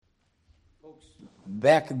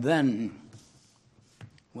Back then,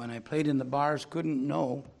 when I played in the bars, couldn't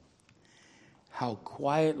know how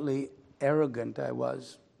quietly arrogant I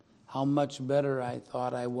was, how much better I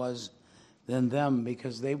thought I was than them,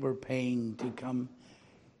 because they were paying to come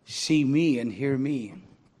see me and hear me.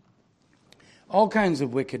 All kinds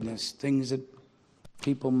of wickedness, things that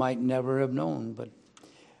people might never have known, but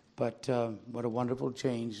what a wonderful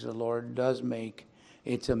change the Lord does make.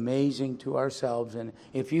 It's amazing to ourselves, and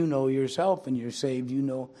if you know yourself and you're saved, you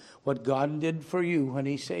know what God did for you when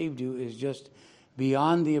He saved you is just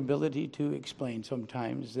beyond the ability to explain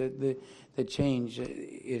sometimes. The change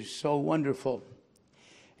is so wonderful,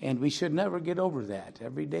 and we should never get over that.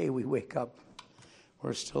 Every day we wake up,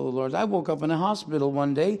 we're still the Lord's. I woke up in a hospital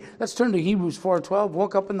one day. Let's turn to Hebrews 4:12.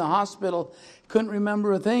 Woke up in the hospital, couldn't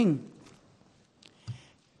remember a thing.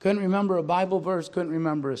 Couldn't remember a Bible verse, couldn't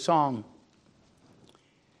remember a song.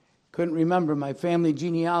 Couldn't remember my family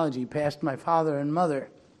genealogy past my father and mother.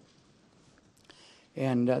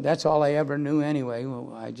 And that's all I ever knew anyway.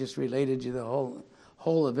 Well, I just related you the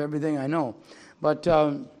whole of everything I know. But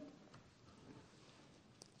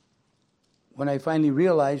when I finally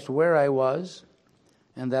realized where I was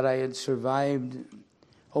and that I had survived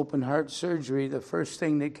open heart surgery, the first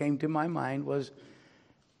thing that came to my mind was,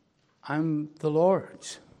 I'm the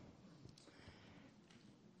Lord's.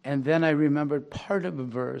 And then I remembered part of a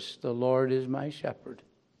verse, the Lord is my shepherd.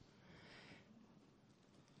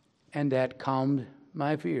 And that calmed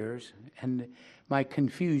my fears and my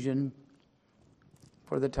confusion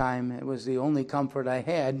for the time. It was the only comfort I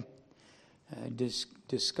had,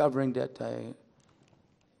 discovering that I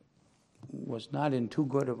was not in too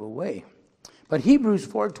good of a way. But Hebrews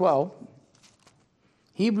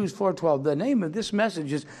 4:12, the name of this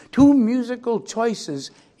message is Two Musical Choices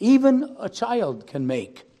Even a Child Can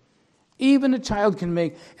Make. Even a child can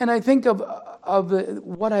make. And I think of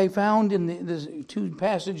what I found in the two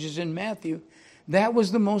passages in Matthew. That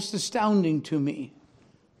was the most astounding to me.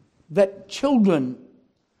 That children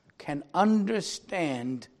can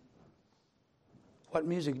understand what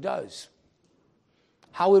music does.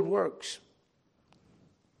 How it works.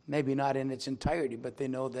 Maybe not in its entirety, but they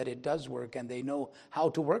know that it does work and they know how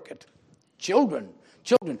to work it. Children.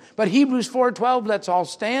 But Hebrews 4:12, let's all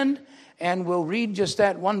stand and we'll read just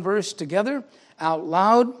that one verse together out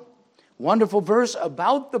loud. Wonderful verse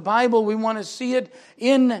about the Bible. We want to see it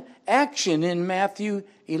in action in Matthew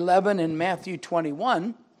 11 and Matthew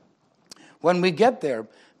 21. When we get there,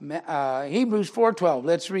 Hebrews 4:12,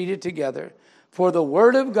 let's read it together. For the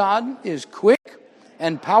word of God is quick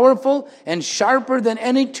and powerful and sharper than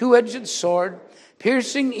any two-edged sword,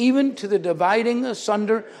 piercing even to the dividing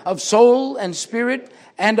asunder of soul and spirit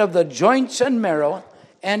and of the joints and marrow,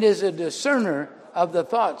 and is a discerner of the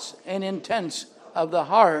thoughts and intents of the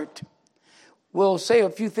heart. We'll say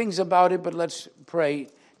a few things about it, but let's pray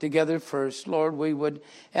together first. Lord, we would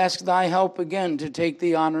ask thy help again to take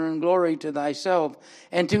the honor and glory to thyself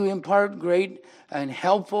and to impart great and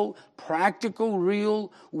helpful, practical,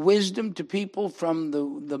 real wisdom to people from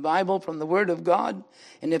the Bible, from the Word of God.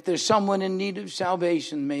 And if there's someone in need of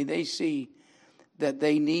salvation, may they see that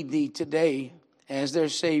they need thee today as their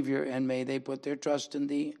Savior, and may they put their trust in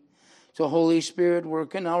thee. So Holy Spirit,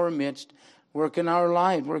 work in our midst, work in our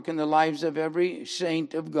lives, work in the lives of every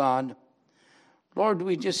saint of God. Lord,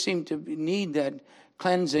 we just seem to need that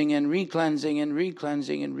cleansing and re-cleansing and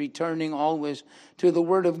re-cleansing and returning always to the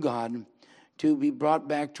Word of God, to be brought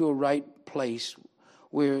back to a right place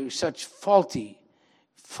where such faulty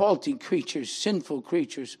creatures, sinful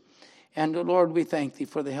creatures. And Lord, we thank thee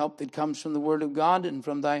for the help that comes from the Word of God and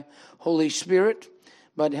from thy Holy Spirit.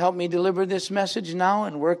 But help me deliver this message now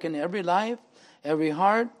and work in every life, every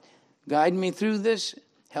heart. Guide me through this.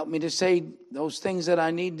 Help me to say those things that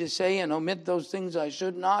I need to say and omit those things I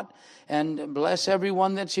should not. And bless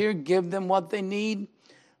everyone that's here. Give them what they need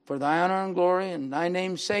for thy honor and glory and thy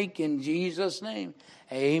name's sake, in Jesus' name.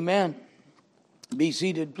 Amen. Be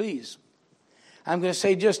seated, please. I'm going to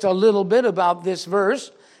say just a little bit about this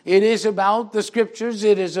verse. It is about the Scriptures.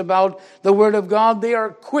 It is about the Word of God. They are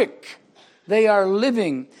quick. They are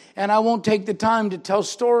living. And I won't take the time to tell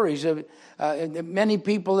stories of that many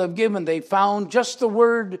people have given. They found just the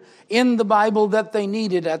word in the Bible that they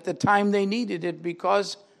needed at the time they needed it,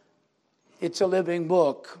 because it's a living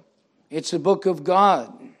book. It's a book of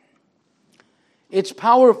God. It's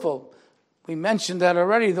powerful. We mentioned that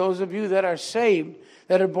already. Those of you that are saved,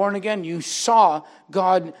 that are born again, you saw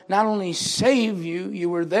God not only save you, you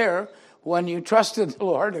were there when you trusted the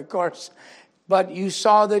Lord, of course, but you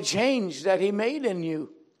saw the change that He made in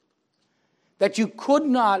you, that you could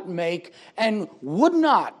not make and would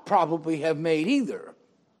not probably have made either.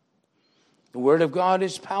 The Word of God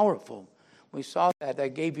is powerful. We saw that. I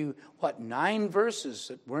gave you, 9 verses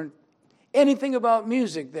that weren't anything about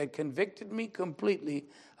music that convicted me completely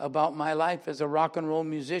about my life as a rock and roll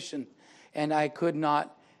musician. And I could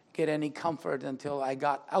not get any comfort until I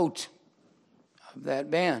got out of that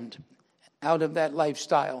band, out of that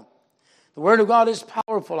lifestyle. The Word of God is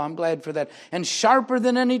powerful. I'm glad for that. And sharper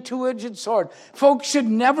than any two-edged sword. Folks should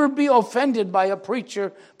never be offended by a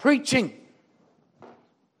preacher preaching.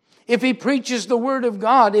 If he preaches the Word of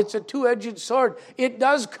God, it's a two-edged sword. It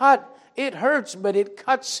does cut. It hurts, but it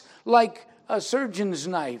cuts like a surgeon's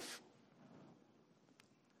knife.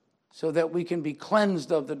 So that we can be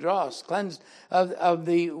cleansed of the dross, cleansed of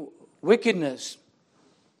the wickedness,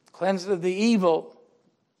 cleansed of the evil.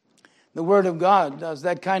 The Word of God does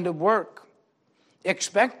that kind of work.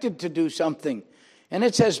 Expected to do something. And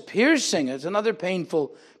it says piercing. It's another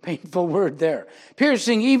painful word there.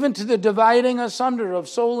 Piercing even to the dividing asunder of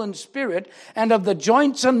soul and spirit, and of the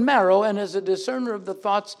joints and marrow, and as a discerner of the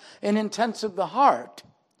thoughts and intents of the heart.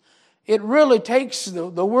 It really takes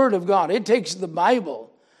the Word of God. It takes the Bible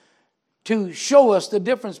to show us the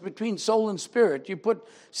difference between soul and spirit. You put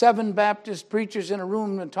 7 Baptist preachers in a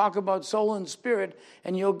room and talk about soul and spirit,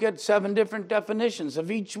 and you'll get 7 different definitions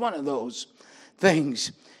of each one of those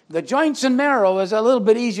things. The joints and marrow is a little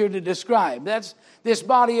bit easier to describe. That's this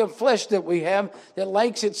body of flesh that we have that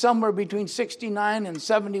likes it somewhere between 69 and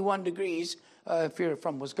 71 degrees, if you're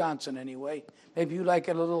from Wisconsin anyway. Maybe you like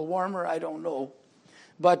it a little warmer, I don't know.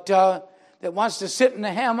 But that wants to sit in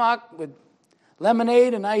a hammock with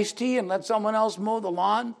lemonade and iced tea and let someone else mow the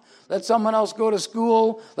lawn, let someone else go to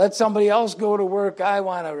school, let somebody else go to work. I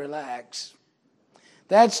want to relax.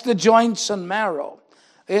 That's the joints and marrow.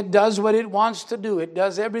 It does what it wants to do. It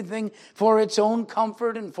does everything for its own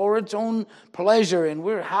comfort and for its own pleasure. And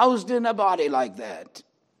we're housed in a body like that.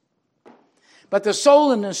 But the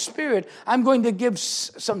soul and the spirit, I'm going to give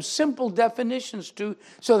some simple definitions to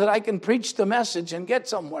so that I can preach the message and get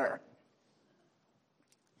somewhere.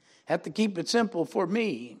 Have to keep it simple for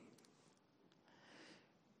me.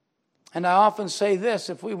 And I often say this,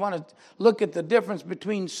 if we want to look at the difference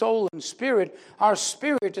between soul and spirit, our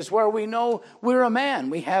spirit is where we know we're a man.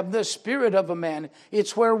 We have the spirit of a man.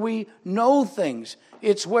 It's where we know things.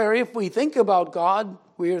 It's where if we think about God,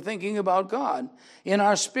 we are thinking about God. In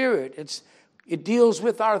our spirit, it deals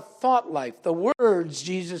with our thought life. The words,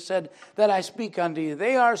 Jesus said, that I speak unto you,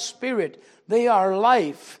 they are spirit, they are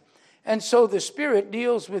life. And so the spirit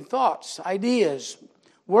deals with thoughts, ideas,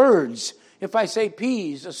 words. If I say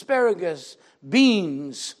peas, asparagus,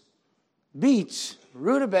 beans, beets,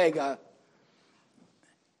 rutabaga,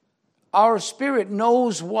 our spirit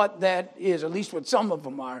knows what that is, at least what some of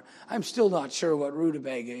them are. I'm still not sure what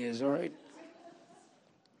rutabaga is, all right?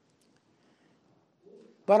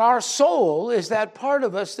 But our soul is that part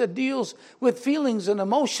of us that deals with feelings and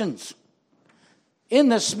emotions. In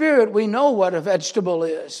the spirit, we know what a vegetable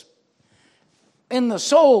is. In the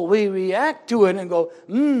soul, we react to it and go,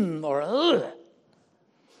 or ugh.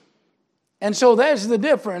 And so that's the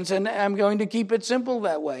difference, and I'm going to keep it simple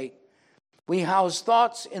that way. We house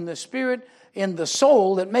thoughts in the spirit, in the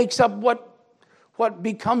soul, that makes up what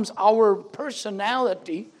becomes our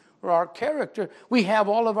personality or our character. We have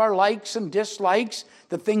all of our likes and dislikes,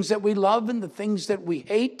 the things that we love and the things that we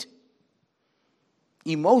hate,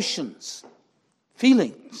 emotions,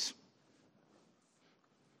 feelings.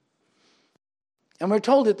 And we're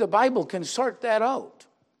told that the Bible can sort that out.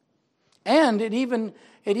 And it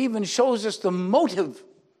even shows us the motive.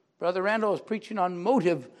 Brother Randall was preaching on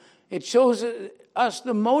motive. It shows us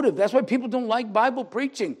the motive. That's why people don't like Bible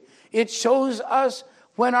preaching. It shows us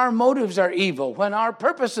when our motives are evil, when our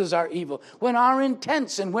purposes are evil, when our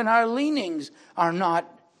intents and when our leanings are not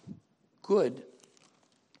good.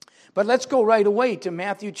 But let's go right away to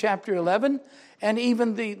Matthew chapter 11. And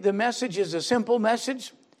even the message is a simple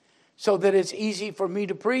message, so that it's easy for me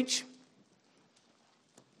to preach.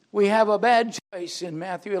 We have a bad choice in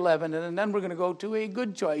Matthew 11, and then we're going to go to a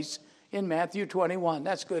good choice in Matthew 21.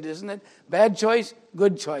 That's good, isn't it? Bad choice,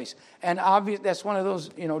 good choice. And obviously, that's one of those,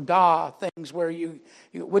 things where you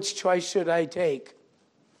which choice should I take?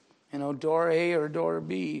 Door A or door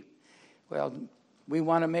B? Well, we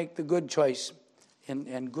want to make the good choice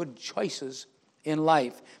and good choices in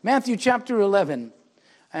life. Matthew chapter 11.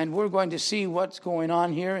 And we're going to see what's going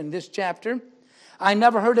on here in this chapter. I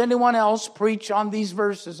never heard anyone else preach on these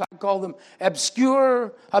verses. I call them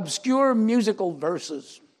obscure musical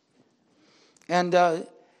verses. And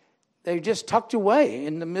they're just tucked away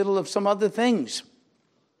in the middle of some other things.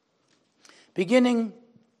 Beginning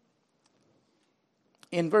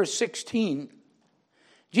in verse 16,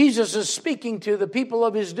 Jesus is speaking to the people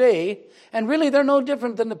of his day, and really they're no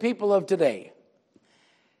different than the people of today.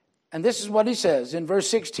 And this is what he says in verse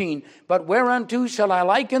 16. But whereunto shall I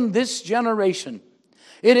liken this generation?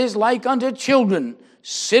 It is like unto children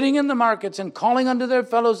sitting in the markets and calling unto their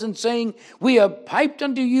fellows and saying, We have piped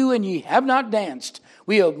unto you, and ye have not danced.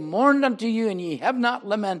 We have mourned unto you, and ye have not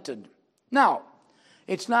lamented. Now,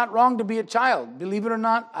 it's not wrong to be a child. Believe it or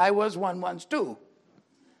not, I was one once too.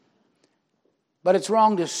 But it's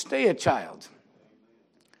wrong to stay a child.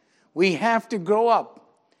 We have to grow up.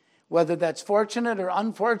 Whether that's fortunate or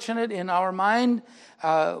unfortunate in our mind,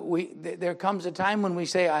 there comes a time when we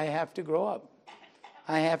say, I have to grow up.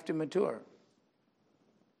 I have to mature.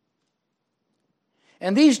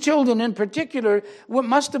 And these children in particular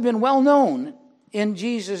must have been well known in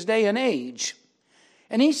Jesus' day and age.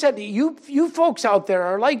 And he said, you folks out there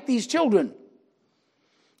are like these children.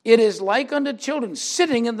 It is like unto children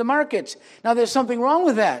sitting in the markets. Now there's something wrong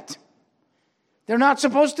with that. They're not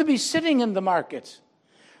supposed to be sitting in the markets.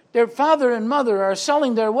 Their father and mother are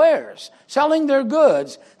selling their wares, selling their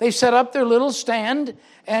goods. They set up their little stand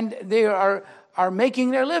and they are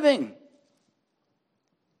making their living.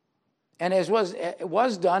 And as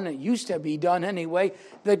was done, it used to be done anyway,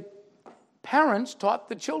 the parents taught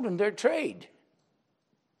the children their trade.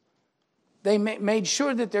 They made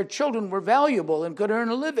sure that their children were valuable and could earn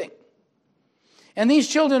a living. And these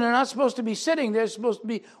children are not supposed to be sitting. They're supposed to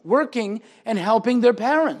be working and helping their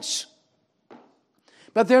parents.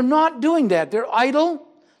 But they're not doing that. They're idle.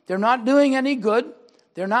 They're not doing any good.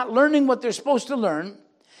 They're not learning what they're supposed to learn.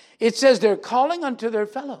 It says they're calling unto their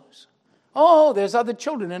fellows. Oh, there's other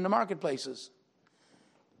children in the marketplaces.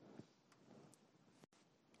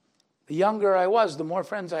 The younger I was, the more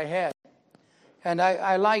friends I had. And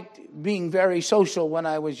I liked being very social when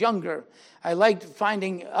I was younger. I liked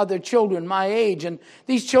finding other children my age. And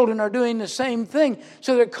these children are doing the same thing.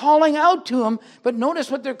 So they're calling out to them. But notice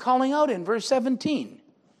what they're calling out in verse 17.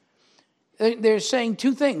 They're saying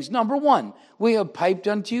two things. Number one, we have piped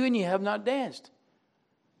unto you and you have not danced.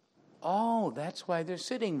 Oh, that's why they're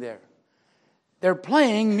sitting there. They're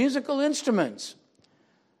playing musical instruments.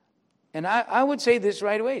 And I would say this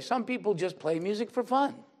right away. Some people just play music for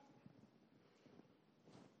fun.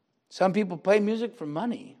 Some people play music for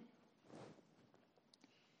money.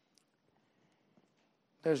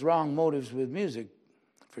 There's wrong motives with music,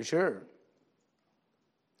 for sure.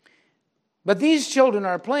 But these children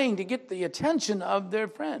are playing to get the attention of their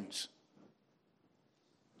friends.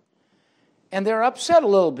 And they're upset a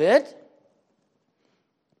little bit.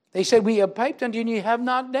 They said, we have piped unto you and you have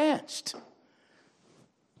not danced.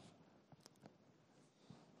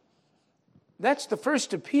 That's the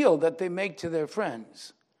first appeal that they make to their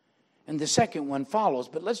friends. And the second one follows.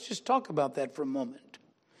 But let's just talk about that for a moment.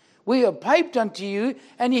 We have piped unto you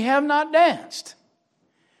and ye have not danced.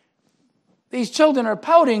 These children are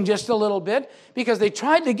pouting just a little bit because they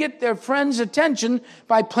tried to get their friends' attention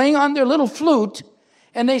by playing on their little flute.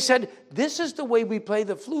 And they said, this is the way we play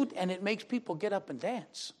the flute and it makes people get up and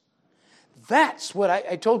dance. That's what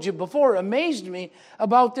I told you before amazed me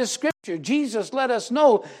about this scripture. Jesus let us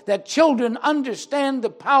know that children understand the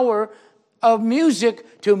power of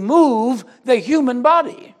music to move the human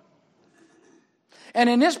body. And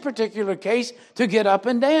in this particular case, to get up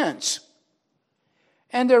and dance.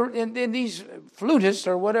 And these flutists,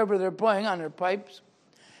 or whatever they're playing on their pipes,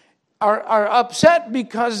 are upset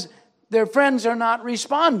because their friends are not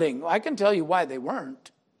responding. I can tell you why they weren't.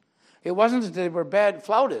 It wasn't that they were bad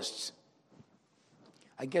flautists.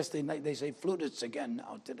 I guess they say flutists again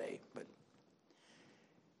now today. But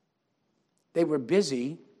they were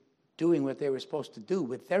busy doing what they were supposed to do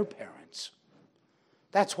with their parents.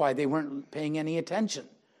 That's why they weren't paying any attention.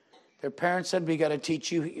 Their parents said, we got to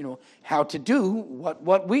teach you, how to do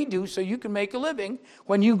what we do so you can make a living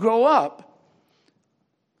when you grow up.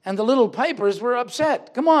 And the little pipers were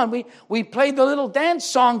upset. Come on, we played the little dance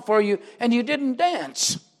song for you and you didn't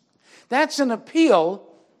dance. That's an appeal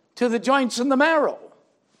to the joints and the marrow,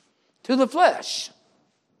 to the flesh.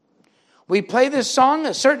 We play this song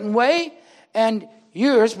a certain way and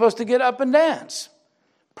you're supposed to get up and dance.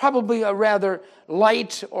 Probably a rather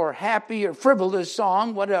light or happy or frivolous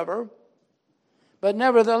song, whatever. But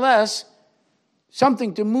nevertheless,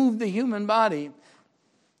 something to move the human body.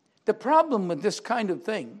 The problem with this kind of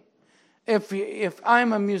thing, if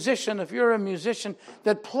I'm a musician, if you're a musician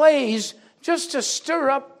that plays just to stir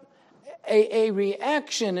up a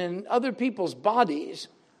reaction in other people's bodies,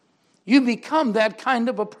 you become that kind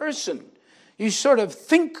of a person. You sort of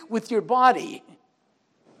think with your body.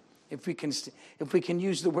 If we can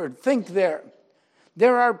use the word think there.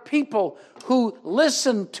 There are people who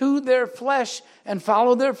listen to their flesh and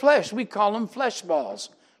follow their flesh. We call them flesh balls.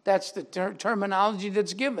 That's the terminology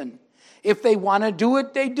that's given. If they want to do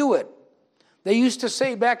it, they do it. They used to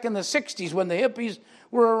say back in the 60s when the hippies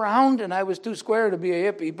were around, and I was too square to be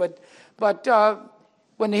a hippie, but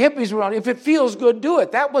when the hippies were around, if it feels good, do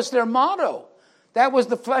it. That was their motto. That was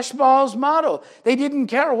the Fleshballs' motto. They didn't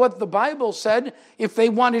care what the Bible said. If they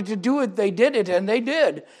wanted to do it, they did it, and they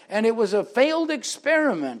did. And it was a failed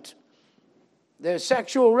experiment. The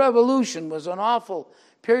sexual revolution was an awful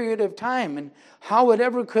period of time, and how it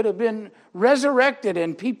ever could have been resurrected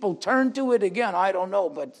and people turned to it again, I don't know,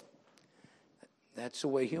 but that's the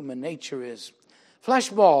way human nature is.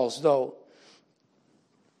 Fleshballs, though,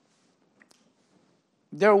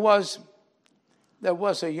 there was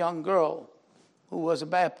a young girl who was a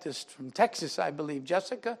Baptist from Texas, I believe,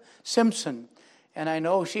 Jessica Simpson. And I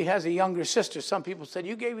know she has a younger sister. Some people said,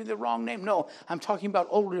 you gave me the wrong name. No, I'm talking about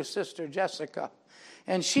older sister Jessica.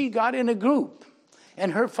 And she got in a group.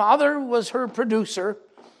 And her father was her producer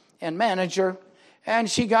and manager. And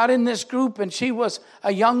she got in this group, and she was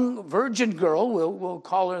a young virgin girl, we'll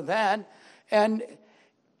call her that. And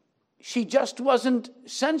she just wasn't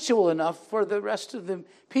sensual enough for the rest of the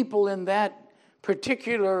people in that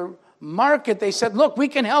particular market. They said, look, we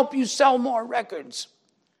can help you sell more records,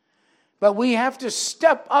 but we have to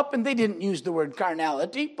step up, and they didn't use the word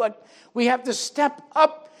carnality, but we have to step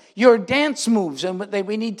up your dance moves, and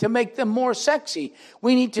we need to make them more sexy.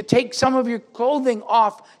 We need to take some of your clothing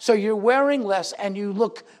off so you're wearing less and you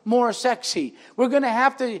look more sexy. We're going to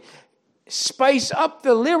have to spice up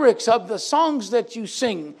the lyrics of the songs that you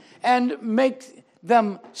sing and make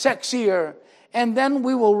them sexier. And then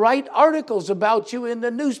we will write articles about you in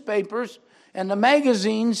the newspapers and the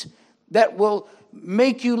magazines that will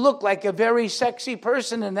make you look like a very sexy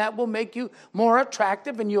person, and that will make you more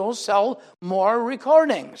attractive, and you'll sell more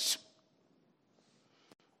recordings.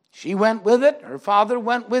 She went with it. Her father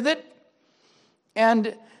went with it.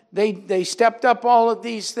 And they stepped up all of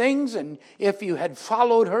these things. And if you had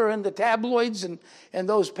followed her in the tabloids and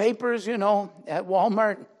those papers, at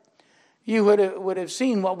Walmart, you would have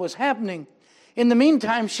seen what was happening. In the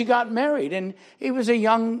meantime, she got married, and he was a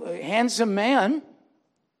young, handsome man.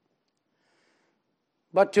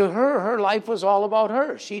 But to her life was all about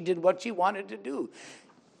her. She did what she wanted to do.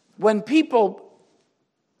 When people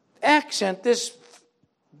accent this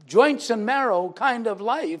joints and marrow kind of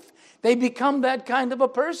life, they become that kind of a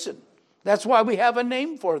person. That's why we have a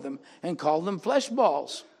name for them and call them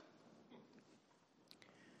fleshballs.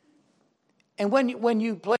 And when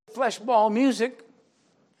you play fleshball music,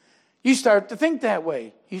 you start to think that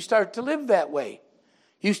way. You start to live that way.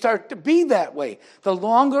 You start to be that way. The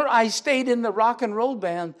longer I stayed in the rock and roll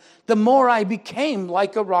band, the more I became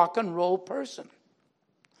like a rock and roll person.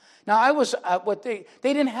 Now, I was they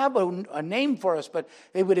didn't have a name for us, but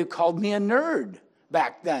they would have called me a nerd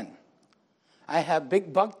back then. I have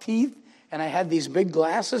big buck teeth, and I had these big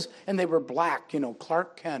glasses, and they were black,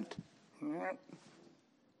 Clark Kent.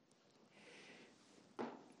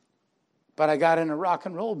 But I got in a rock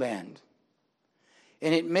and roll band.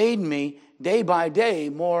 And it made me, day by day,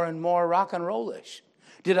 more and more rock and rollish.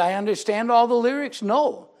 Did I understand all the lyrics?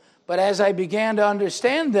 No. But as I began to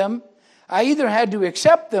understand them, I either had to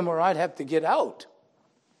accept them or I'd have to get out.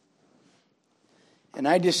 And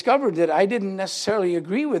I discovered that I didn't necessarily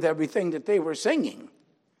agree with everything that they were singing.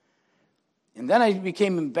 And then I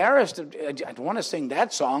became embarrassed. I don't want to sing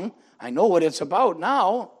that song. I know what it's about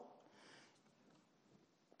now.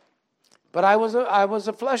 But I was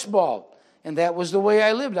a fleshball. And that was the way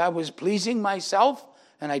I lived. I was pleasing myself,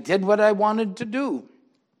 and I did what I wanted to do.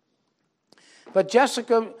 But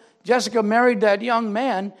Jessica married that young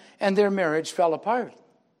man, and their marriage fell apart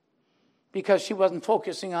because she wasn't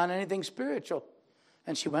focusing on anything spiritual.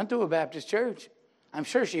 And she went to a Baptist church. I'm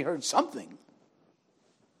sure she heard something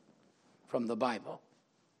from the Bible.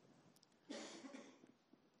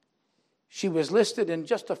 She was listed in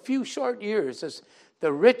just a few short years as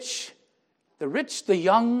the rich, the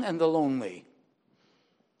young, and the lonely.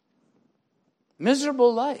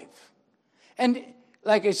 Miserable life. And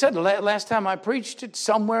like I said, last time I preached it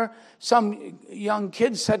somewhere, some young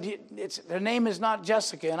kid said, their name is not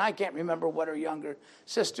Jessica, and I can't remember what her younger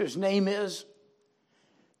sister's name is.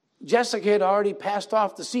 Jessica had already passed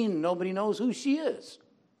off the scene, and nobody knows who she is.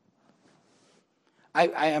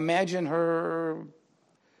 I imagine her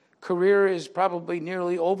career is probably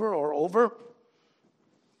nearly over or over.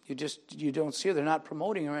 You don't see her. They're not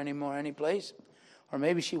promoting her anymore anyplace. Or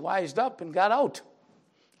maybe she wised up and got out.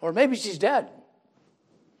 Or maybe she's dead.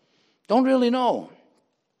 Don't really know.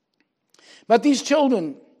 But these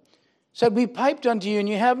children said, we piped unto you and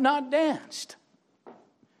you have not danced.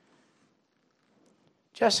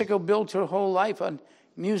 Jessica built her whole life on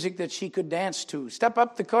music that she could dance to. Step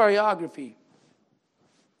up the choreography.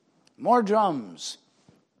 More drums.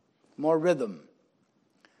 more rhythm,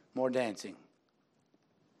 more dancing.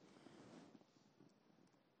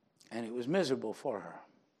 And it was miserable for her.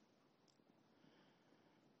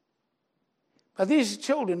 But these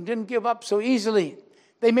children didn't give up so easily.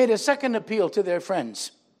 They made a second appeal to their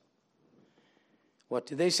friends. What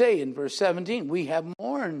did they say in verse 17? We have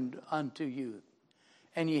mourned unto you,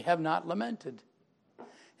 and ye have not lamented.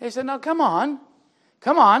 They said, now come on.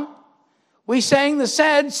 We sang the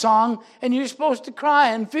sad song, and you're supposed to cry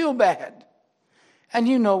and feel bad. And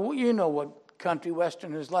you know what country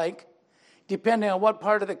western is like. Depending on what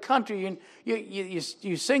part of the country,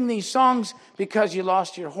 you sing these songs because you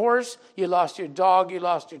lost your horse, you lost your dog, you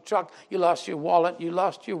lost your truck, you lost your wallet, you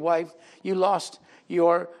lost your wife, you lost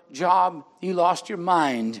your job, you lost your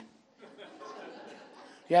mind.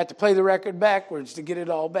 You have to play the record backwards to get it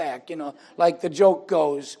all back, like the joke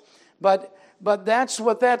goes. But that's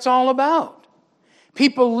what that's all about.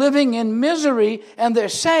 People living in misery, and they're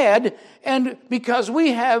sad, and because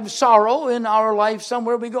we have sorrow in our life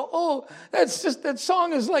somewhere, we go, oh, that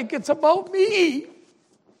song is like it's about me.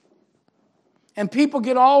 And people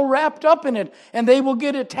get all wrapped up in it, and they will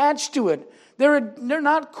get attached to it. They're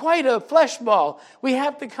not quite a flesh ball. We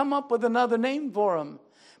have to come up with another name for them.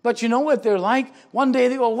 But you know what they're like? One day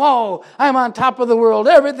they go, whoa, I'm on top of the world.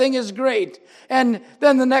 Everything is great. And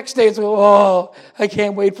then the next day it's, oh, I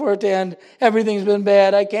can't wait for it to end. Everything's been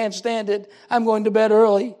bad. I can't stand it. I'm going to bed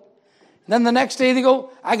early. And then the next day they go,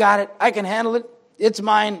 I got it. I can handle it. It's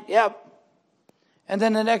mine. Yep. And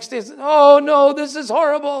then the next day it's, oh, no, this is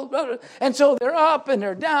horrible. And so they're up and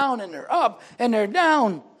they're down and they're up and they're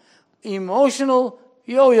down. Emotional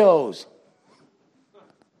yo-yos.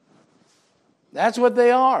 That's what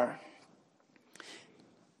they are.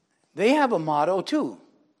 They have a motto too.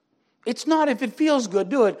 It's not if it feels good,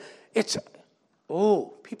 do it. It's,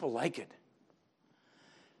 oh, people like it.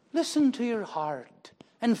 Listen to your heart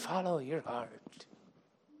and follow your heart.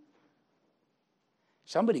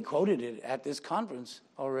 Somebody quoted it at this conference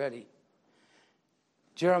already.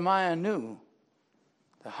 Jeremiah knew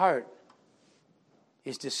the heart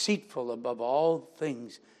is deceitful above all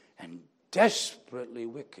things and desperately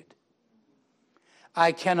wicked.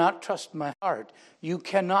 I cannot trust my heart. You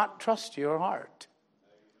cannot trust your heart.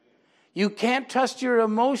 You can't trust your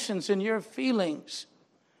emotions and your feelings.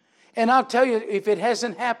 And I'll tell you, if it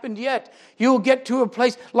hasn't happened yet, you'll get to a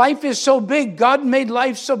place. Life is so big. God made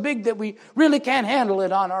life so big that we really can't handle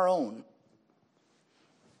it on our own.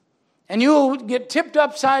 And you'll get tipped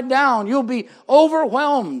upside down. You'll be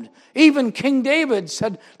overwhelmed. Even King David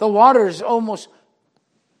said the waters almost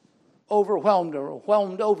overwhelmed or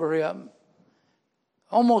whelmed over him.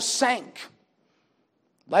 Almost sank.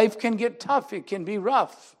 Life can get tough. It can be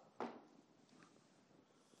rough.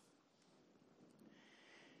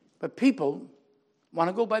 But people want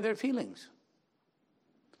to go by their feelings.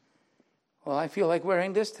 Well, I feel like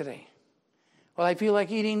wearing this today. Well, I feel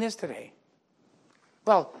like eating this today.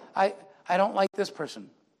 Well, I don't like this person.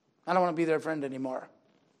 I don't want to be their friend anymore.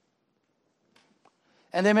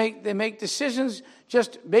 And they make decisions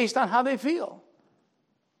just based on how they feel.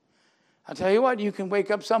 I'll tell you what, you can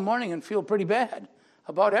wake up some morning and feel pretty bad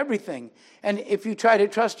about everything. And if you try to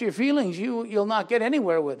trust your feelings, you'll not get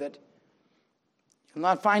anywhere with it. You'll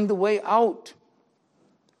not find the way out.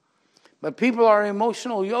 But people are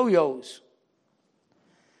emotional yo-yos.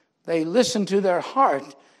 They listen to their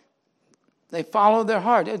heart. They follow their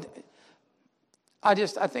heart. I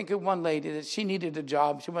think of one lady that she needed a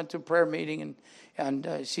job. She went to a prayer meeting and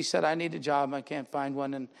she said, I need a job. I can't find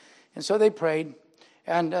one. And so they prayed.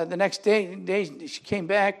 And the next day she came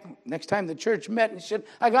back. Next time the church met and she said,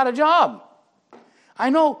 I got a job. I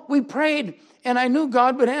know we prayed and I knew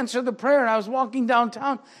God would answer the prayer. And I was walking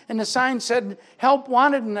downtown and the sign said, help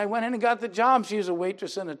wanted. And I went in and got the job. She was a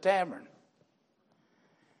waitress in a tavern.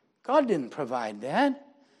 God didn't provide that.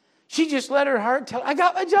 She just let her heart tell, I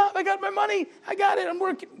got my job. I got my money. I got it. I'm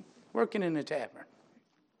working in a tavern.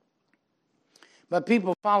 But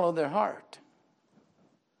people follow their heart.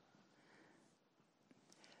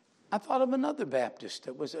 I thought of another Baptist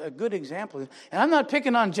that was a good example. And I'm not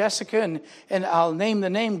picking on Jessica, and I'll name the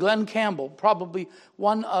name Glenn Campbell, probably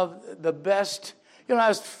one of the best. I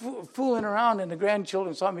was fooling around, and the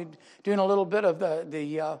grandchildren saw me doing a little bit of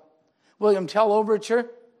the William Tell Overture.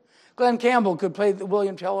 Glenn Campbell could play the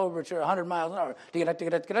William Tell Overture 100 miles an hour.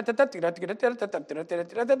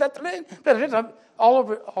 All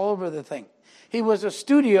over the thing. He was a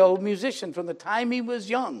studio musician from the time he was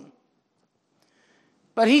young.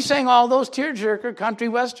 But he sang all those tearjerker country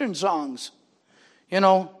western songs.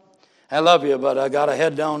 I love you, but I got to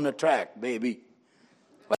head down the track, baby.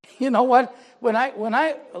 But you know what? When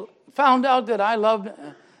I found out that I loved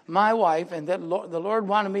my wife and that the Lord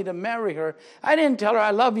wanted me to marry her, I didn't tell her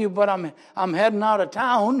I love you, but I'm heading out of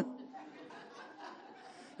town.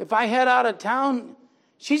 If I head out of town,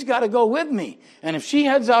 she's got to go with me. And if she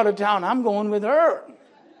heads out of town, I'm going with her.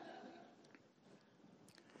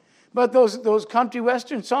 But those country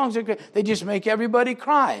western songs are good. They just make everybody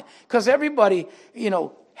cry. Because everybody,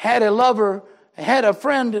 had a lover, had a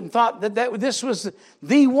friend, and thought that this was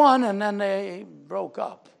the one, and then they broke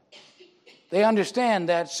up. They understand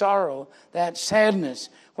that sorrow, that sadness.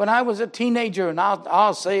 When I was a teenager, and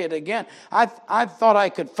I'll say it again, I thought I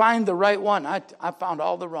could find the right one. I found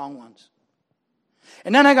all the wrong ones.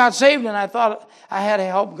 And then I got saved, and I thought I had to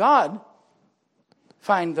help God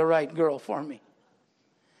find the right girl for me.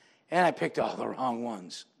 And I picked all the wrong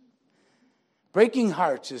ones. Breaking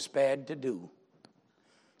hearts is bad to do,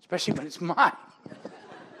 especially when it's mine.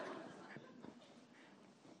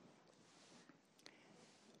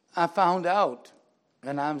 I found out,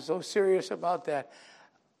 and I'm so serious about that,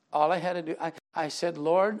 all I had to do, I said,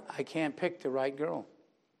 Lord, I can't pick the right girl.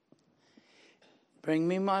 Bring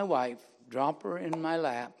me my wife, drop her in my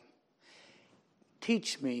lap,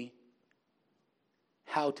 teach me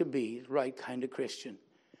how to be the right kind of Christian.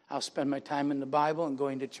 I'll spend my time in the Bible and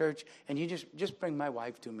going to church, and you just bring my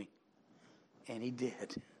wife to me. And he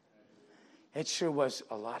did. It sure was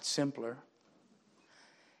a lot simpler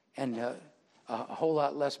and a whole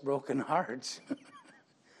lot less broken hearts.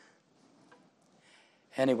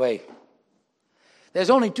 Anyway, there's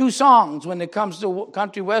only 2 songs when it comes to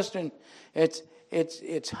country western.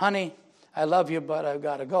 It's Honey, I Love You, But I've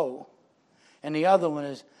Got to Go. And the other one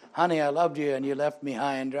is Honey, I Loved You, and You Left Me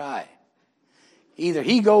High and Dry. Either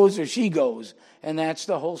he goes or she goes. And that's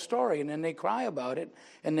the whole story. And then they cry about it.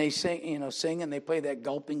 And they sing, and they play that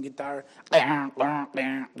gulping guitar. I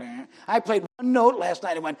played one note last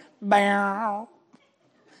night. It went, bow.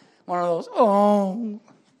 One of those, oh.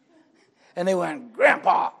 And they went,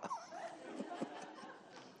 Grandpa.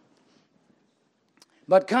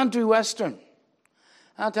 But country western.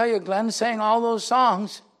 I'll tell you, Glenn sang all those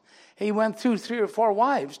songs. He went through 3 or 4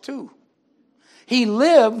 wives, too. He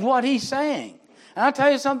lived what he sang. And I'll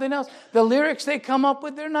tell you something else. The lyrics they come up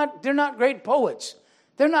with, they're not great poets.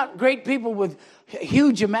 They're not great people with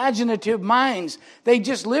huge imaginative minds. They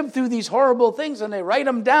just live through these horrible things and they write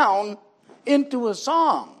them down into a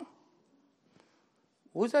song.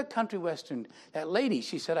 What was that country western? That lady,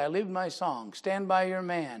 she said, I lived my song. Stand by your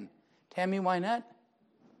man. Tammy Wynette?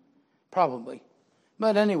 Probably.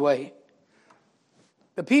 But anyway,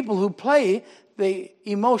 the people who play the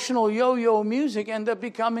emotional yo-yo music end up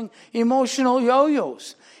becoming emotional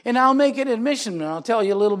yo-yos. And I'll make an admission, and I'll tell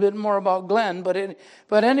you a little bit more about Glenn,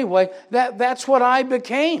 but anyway, that's what I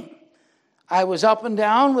became. I was up and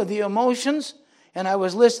down with the emotions, and I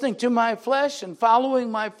was listening to my flesh and following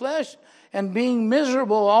my flesh and being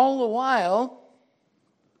miserable all the while,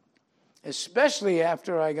 especially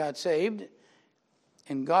after I got saved,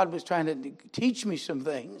 and God was trying to teach me some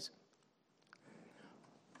things.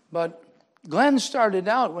 But Glenn started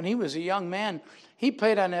out when he was a young man. He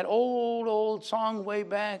played on that old song way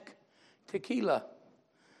back, Tequila.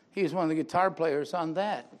 He was one of the guitar players on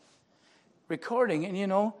that recording.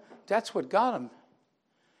 And that's what got him.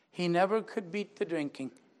 He never could beat the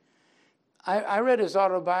drinking. I read his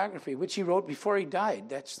autobiography, which he wrote before he died.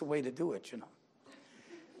 That's the way to do it,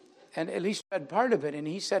 And at least read part of it. And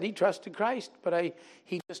he said he trusted Christ, but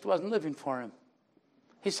he just wasn't living for him.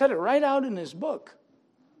 He said it right out in his book.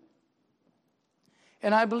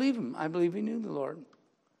 And I believe him. I believe he knew the Lord.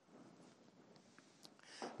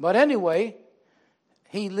 But anyway,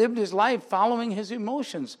 he lived his life following his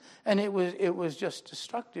emotions. And it was just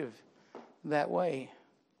destructive that way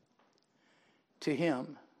to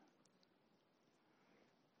him.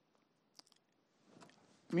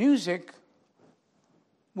 Music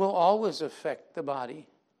will always affect the body.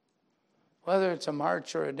 Whether it's a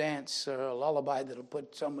march or a dance or a lullaby that'll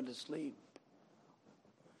put someone to sleep.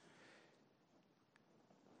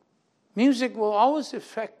 Music will always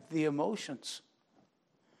affect the emotions.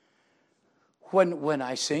 When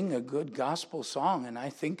I sing a good gospel song and I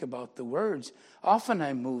think about the words, often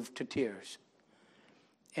I'm moved to tears.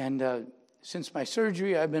 And since my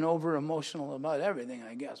surgery, I've been over-emotional about everything,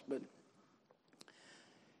 I guess. But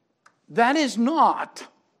that is not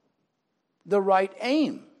the right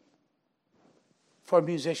aim for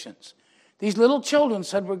musicians. These little children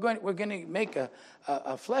said, we're going to make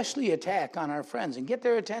a fleshly attack on our friends and get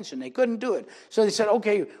their attention. They couldn't do it. So they said,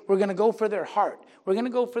 okay, we're going to go for their heart. We're going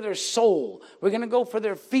to go for their soul. We're going to go for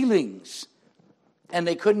their feelings. And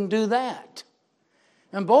they couldn't do that.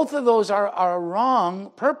 And both of those are a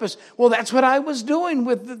wrong purpose. Well, that's what I was doing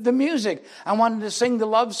with the music. I wanted to sing the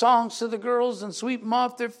love songs to the girls and sweep them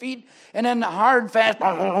off their feet. And then the hard, fast,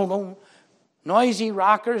 noisy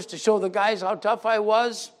rockers to show the guys how tough I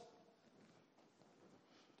was.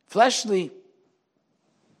 Fleshly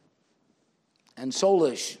and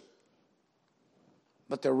soulish.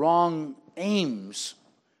 But the wrong aims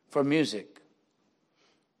for music.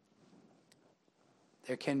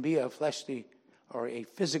 There can be a fleshly or a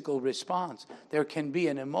physical response. There can be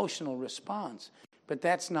an emotional response. But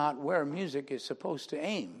that's not where music is supposed to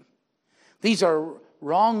aim. These are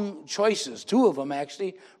wrong choices, two of them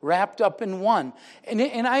actually, wrapped up in one. And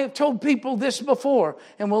I have told people this before,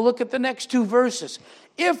 and we'll look at the next two verses.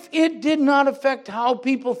 If it did not affect how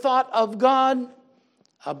people thought of God,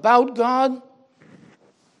 about God,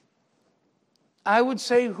 I would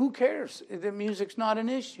say, who cares? The music's not an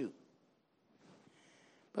issue.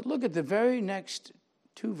 But look at the very next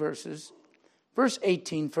two verses. Verse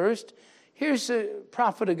 18 first. Here's the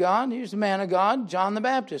prophet of God. Here's the man of God, John the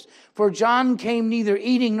Baptist. For John came neither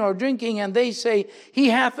eating nor drinking, and they say, he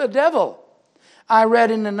hath a devil. I read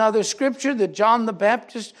in another scripture that John the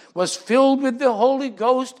Baptist was filled with the Holy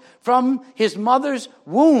Ghost from his mother's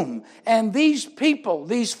womb. And these people,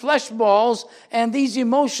 these flesh balls and these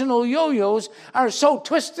emotional yo-yos are so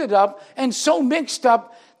twisted up and so mixed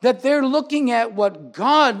up that they're looking at what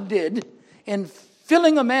God did in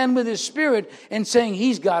filling a man with his spirit and saying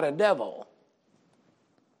he's got a devil.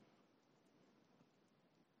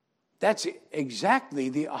 That's exactly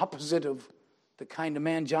the opposite of the kind of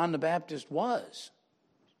man John the Baptist was.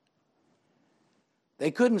 They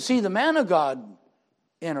couldn't see the man of God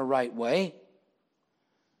in a right way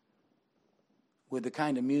with the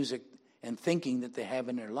kind of music and thinking that they have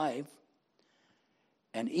in their life.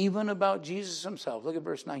 And even about Jesus himself. Look at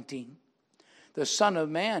verse 19. The Son of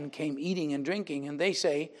Man came eating and drinking, and they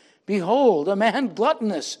say, behold, a man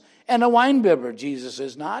gluttonous and a winebibber. Jesus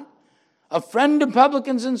is not. A friend of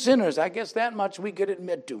publicans and sinners. I guess that much we could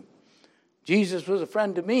admit to. Jesus was a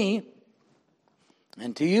friend to me,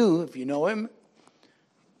 and to you, if you know him.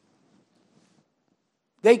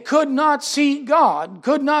 They could not see God,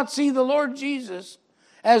 could not see the Lord Jesus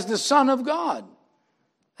as the Son of God.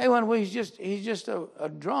 They went, well, he's just a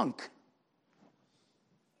drunk.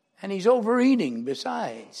 And he's overeating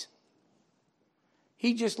besides.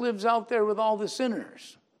 He just lives out there with all the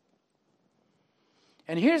sinners.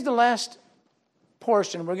 And here's the last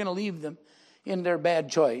portion. We're going to leave them in their bad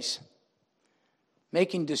choice.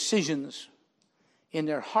 Making decisions in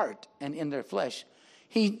their heart and in their flesh.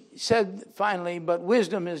 He said finally, but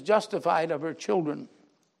wisdom is justified of her children.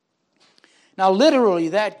 Now literally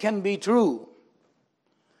that can be true.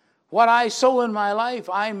 What I sow in my life,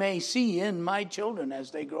 I may see in my children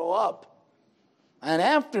as they grow up and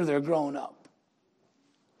after they're grown up.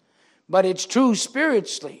 But it's true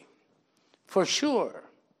spiritually, for sure.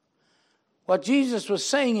 What Jesus was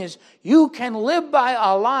saying is, you can live by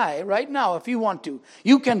a lie right now if you want to.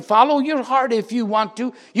 You can follow your heart if you want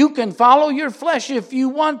to. You can follow your flesh if you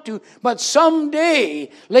want to. But someday,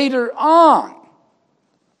 later on,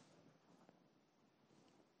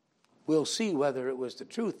 we'll see whether it was the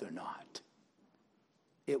truth or not.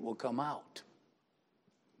 It will come out.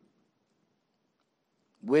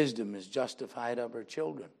 Wisdom is justified of her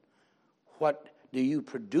children. What do you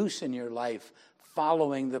produce in your life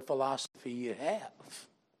following the philosophy you have?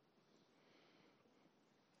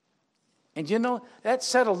 And you know, that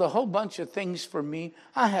settled a whole bunch of things for me.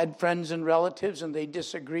 I had friends and relatives, and they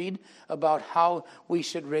disagreed about how we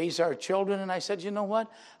should raise our children. And I said, you know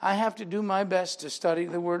what? I have to do my best to study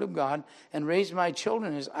the Word of God and raise my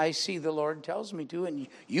children as I see the Lord tells me to. And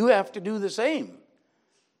you have to do the same.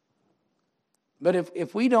 But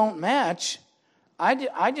if we don't match,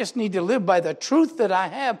 I just need to live by the truth that I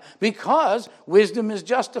have, because wisdom is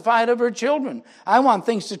justified of her children. I want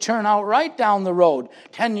things to turn out right down the road.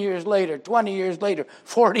 10 years later, 20 years later,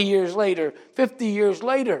 40 years later, 50 years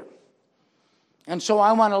later. And so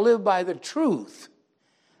I want to live by the truth.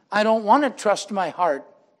 I don't want to trust my heart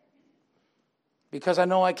because I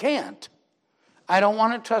know I can't. I don't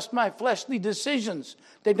want to trust my fleshly decisions.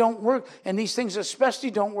 They don't work. And these things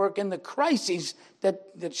especially don't work in the crises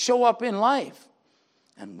that show up in life.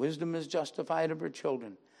 And wisdom is justified of her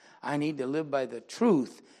children. I need to live by the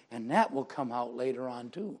truth, and that will come out later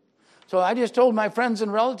on too. So I just told my friends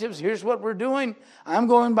and relatives, here's what we're doing. I'm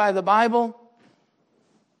going by the Bible,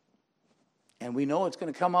 and we know it's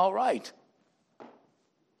going to come out right.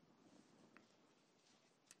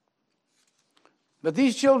 But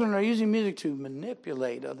these children are using music to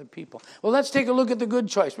manipulate other people. Well, let's take a look at the good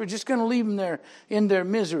choice. We're just going to leave them there in their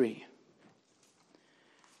misery.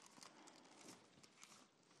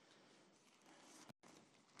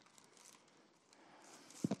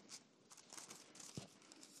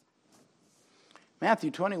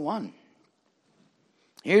 Matthew 21.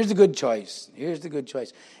 Here's the good choice. Here's the good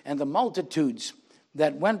choice. And the multitudes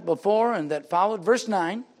that went before and that followed, verse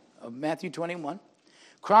 9 of Matthew 21,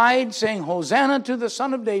 cried, saying, Hosanna to the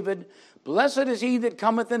Son of David. Blessed is he that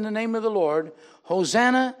cometh in the name of the Lord.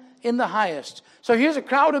 Hosanna in the highest. So here's a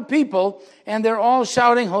crowd of people, and they're all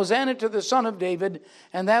shouting, Hosanna to the Son of David,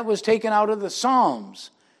 and that was taken out of the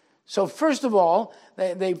Psalms. So first of all,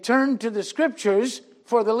 they've turned to the Scriptures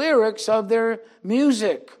for the lyrics of their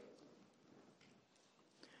music.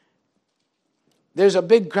 There's a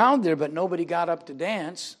big crowd there, but nobody got up to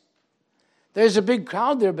dance. There's a big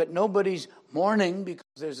crowd there, but nobody's mourning because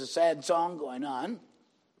there's a sad song going on.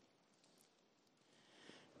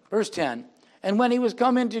 Verse 10, and when he was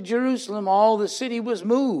come into Jerusalem, all the city was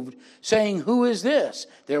moved, saying, Who is this?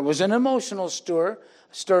 There was an emotional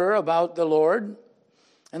stir about the Lord.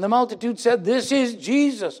 And the multitude said, This is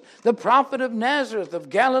Jesus, the prophet of Nazareth of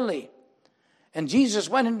Galilee. And Jesus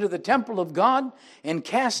went into the temple of God and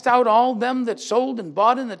cast out all them that sold and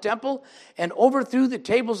bought in the temple and overthrew the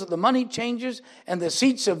tables of the money changers and the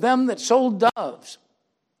seats of them that sold doves.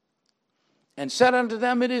 And said unto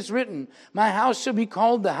them, It is written, My house shall be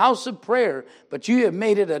called the house of prayer, but you have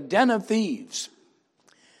made it a den of thieves.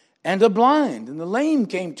 And the blind and the lame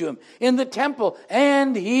came to him in the temple,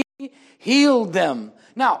 and he healed them.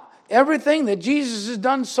 Now, everything that Jesus has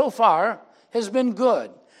done so far has been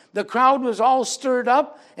good. The crowd was all stirred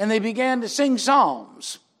up, and they began to sing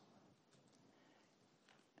psalms.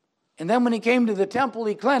 And then when he came to the temple,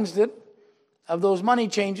 he cleansed it of those money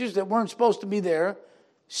changers that weren't supposed to be there,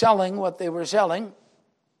 selling what they were selling.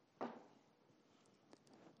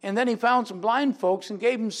 And then he found some blind folks and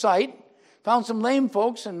gave them sight, found some lame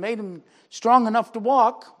folks and made them strong enough to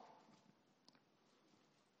walk.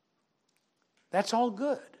 That's all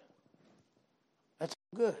good. That's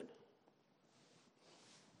all good.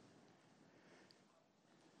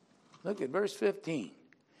 Look at verse 15.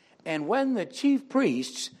 And when the chief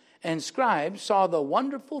priests and scribes saw the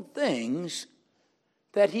wonderful things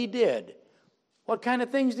that he did. What kind of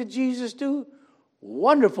things did Jesus do?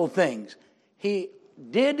 Wonderful things. He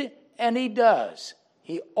did and he does.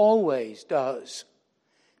 He always does.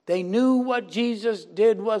 They knew what Jesus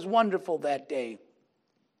did was wonderful that day.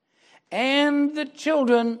 And the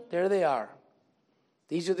children, there they are.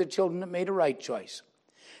 These are the children that made a right choice.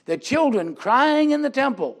 The children crying in the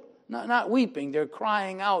temple. Not weeping, they're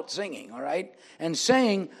crying out, singing, all right? And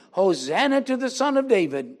saying, Hosanna to the Son of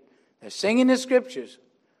David. They're singing the Scriptures.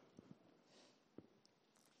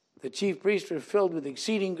 The chief priests were filled with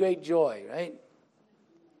exceeding great joy, right?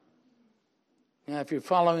 Now, if you're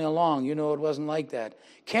following along, you know it wasn't like that.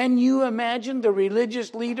 Can you imagine the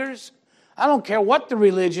religious leaders? I don't care what the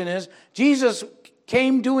religion is. Jesus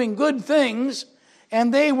came doing good things,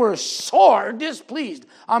 and they were sore displeased.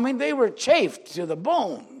 I mean, they were chafed to the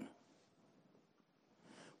bone.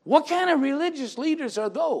 What kind of religious leaders are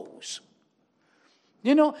those?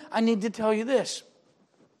 You know, I need to tell you this.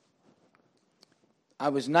 I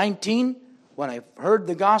was 19 when I heard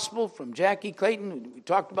the gospel from Jackie Clayton. We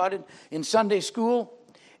talked about it in Sunday school.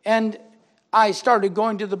 And I started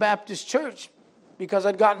going to the Baptist church because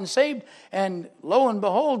I'd gotten saved. And lo and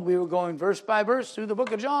behold, we were going verse by verse through the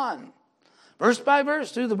book of John. Verse by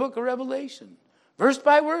verse through the book of Revelation. Verse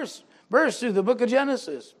by verse through the book of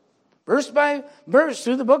Genesis. Verse by verse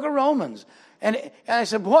through the book of Romans. And I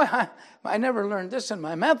said, boy, I never learned this in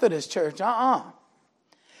my Methodist church.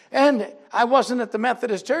 And I wasn't at the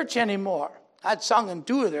Methodist church anymore. I'd sung in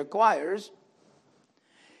 2 of their choirs.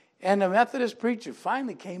 And the Methodist preacher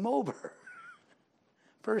finally came over.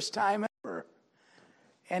 First time ever.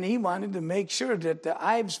 And he wanted to make sure that the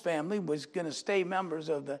Ives family was going to stay members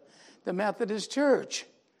of the Methodist church.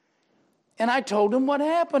 And I told him what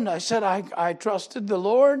happened. I said, I trusted the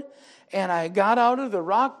Lord, and I got out of the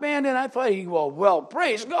rock band, and I thought, well,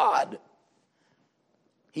 praise God.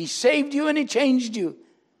 He saved you and he changed you.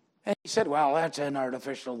 And he said, well, that's an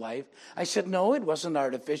artificial life. I said, no, it wasn't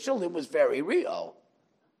artificial. It was very real.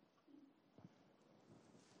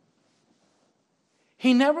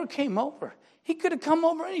 He never came over. He could have come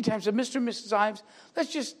over anytime. Said, Mr. and Mrs. Ives,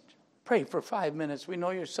 let's just pray for 5 minutes. We know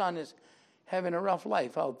your son is having a rough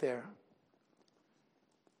life out there.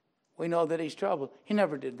 We know that he's troubled. He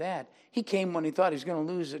never did that. He came when he thought he was going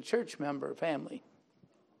to lose a church member, family.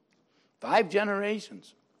 5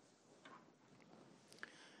 generations.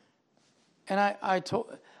 And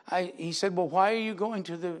he said, well, why are you going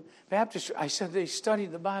to the Baptist church? I said, they study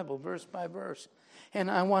the Bible verse by verse. And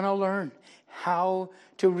I want to learn how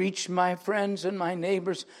to reach my friends and my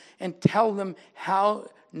neighbors and tell them how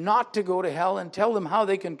not to go to hell and tell them how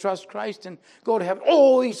they can trust Christ and go to heaven.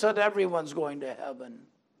 Oh, he said, everyone's going to heaven.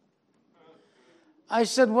 I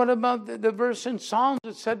said, what about the verse in Psalms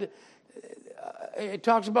that said, it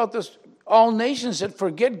talks about this, all nations that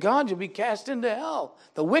forget God shall be cast into hell.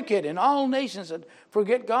 The wicked and all nations that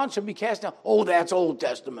forget God shall be cast down. Oh, that's Old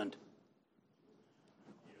Testament.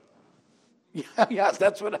 Yeah,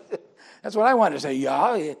 that's what I wanted to say.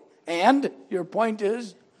 Yeah, and your point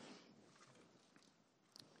is?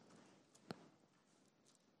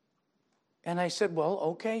 And I said, well,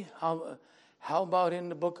 okay, how about in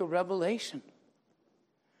the book of Revelation?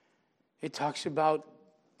 It talks about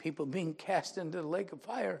people being cast into the lake of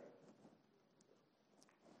fire.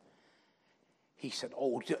 He said,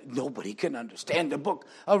 oh, nobody can understand the book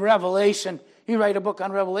of Revelation. You write a book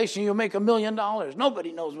on Revelation, you'll make $1 million.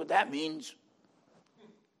 Nobody knows what that means.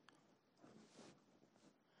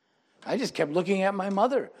 I just kept looking at my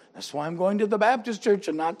mother. That's why I'm going to the Baptist church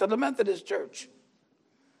and not to the Methodist church.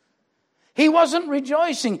 He wasn't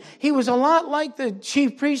rejoicing. He was a lot like the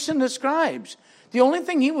chief priests and the scribes. The only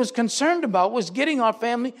thing he was concerned about was getting our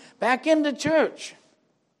family back into church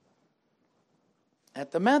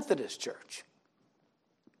at the Methodist church.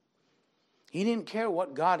 He didn't care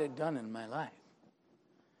what God had done in my life.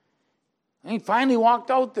 And he finally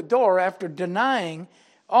walked out the door after denying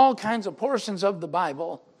all kinds of portions of the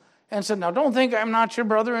Bible and said, now don't think I'm not your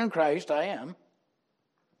brother in Christ. I am.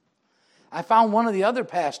 I found one of the other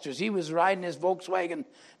pastors. He was riding his Volkswagen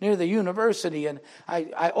near the university, and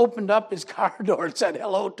I opened up his car door and said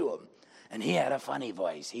hello to him. And he had a funny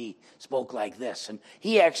voice. He spoke like this. And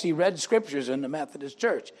he actually read scriptures in the Methodist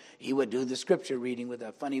church. He would do the scripture reading with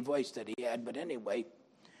a funny voice that he had. But anyway,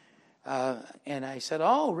 and I said,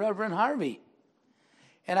 oh, Reverend Harvey.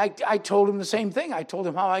 And I told him the same thing. I told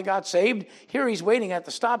him how I got saved. Here he's waiting at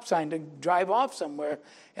the stop sign to drive off somewhere.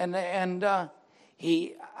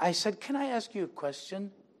 I said, can I ask you a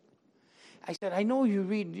question? I said, I know you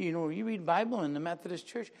read Bible in the Methodist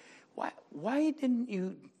church. Why didn't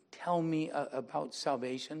you tell me about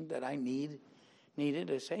salvation, that I needed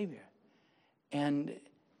a Savior? And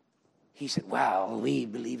he said, well, we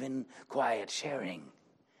believe in quiet sharing.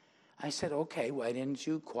 I said, okay, why didn't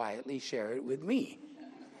you quietly share it with me?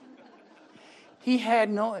 He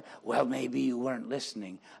had well, maybe you weren't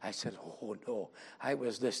listening. I said, oh, no, I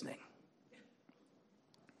was listening.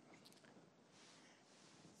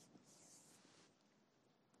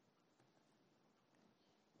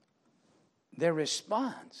 Their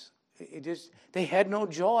response, they had no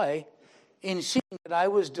joy in seeing that I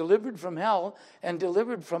was delivered from hell and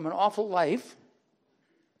delivered from an awful life.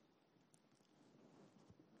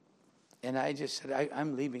 And I just said,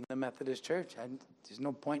 I'm leaving the Methodist church. There's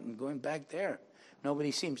no point in going back there.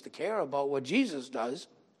 Nobody seems to care about what Jesus does.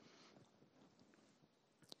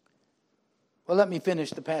 Well, let me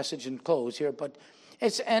finish the passage and close here. But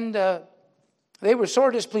they were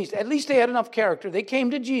sore displeased. At least they had enough character. They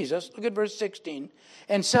came to Jesus, look at verse 16,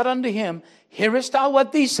 and said unto him, hearest thou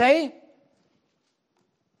what these say?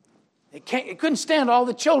 It couldn't stand all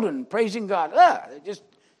the children praising God. Just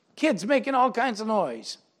kids making all kinds of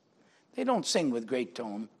noise. They don't sing with great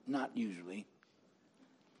tone, not usually.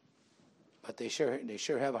 But they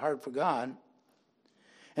sure have a heart for God.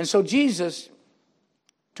 And so Jesus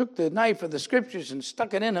took the knife of the scriptures and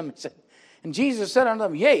stuck it in them and said, and Jesus said unto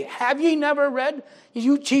them, yea, have ye never read,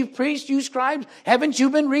 you chief priests, you scribes, haven't you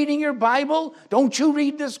been reading your Bible? Don't you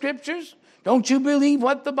read the scriptures? Don't you believe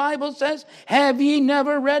what the Bible says? Have ye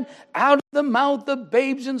never read, out of the mouth of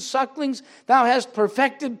babes and sucklings thou hast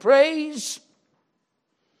perfected praise?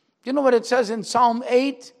 You know what it says in Psalm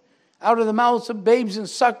 8? Out of the mouths of babes and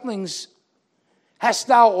sucklings hast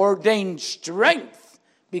thou ordained strength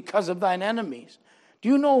because of thine enemies. Do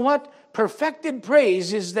you know what? Perfected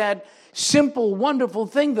praise is that simple, wonderful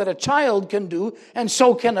thing that a child can do, and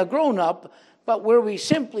so can a grown-up, but where we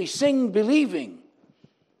simply sing believing,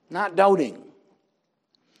 not doubting.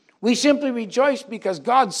 We simply rejoice because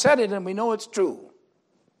God said it and we know it's true.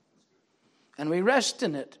 And we rest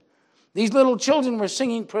in it. These little children were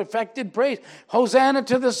singing perfected praise. Hosanna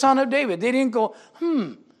to the Son of David. They didn't go,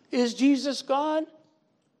 is Jesus God?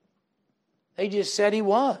 They just said he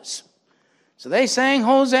was. So they sang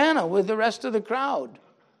Hosanna with the rest of the crowd.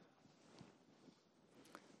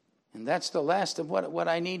 And that's the last of what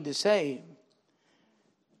I need to say.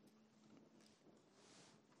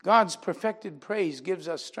 God's perfected praise gives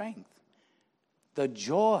us strength. The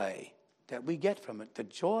joy that we get from it, the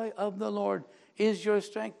joy of the Lord is your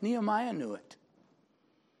strength. Nehemiah knew it.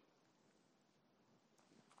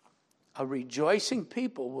 A rejoicing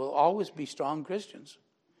people will always be strong Christians.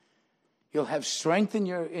 You'll have strength in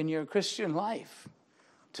your Christian life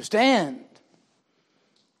to stand.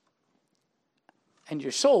 And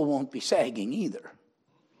your soul won't be sagging either.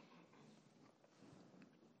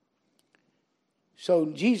 So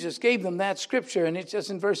Jesus gave them that scripture, and it's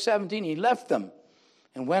just in verse 17, he left them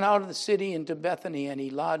and went out of the city into Bethany, and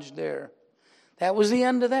he lodged there. That was the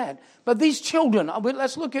end of that. But these children,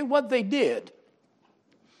 let's look at what they did.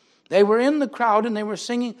 They were in the crowd, and they were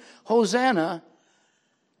singing, Hosanna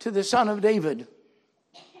to the Son of David.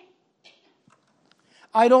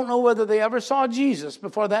 I don't know whether they ever saw Jesus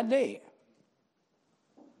before that day.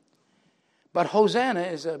 But Hosanna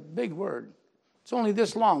is a big word. It's only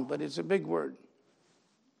this long, but it's a big word.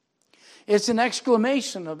 It's an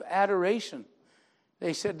exclamation of adoration.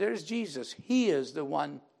 They said, there's Jesus. He is the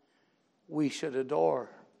one we should adore.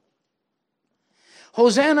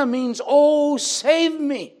 Hosanna means, oh, save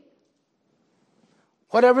me.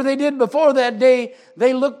 Whatever they did before that day,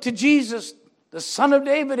 they looked to Jesus, the Son of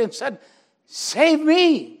David, and said, save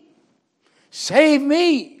me. Save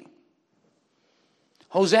me.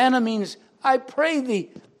 Hosanna means, I pray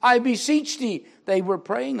thee, I beseech thee. They were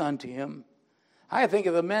praying unto him. I think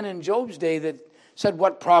of the men in Job's day that said,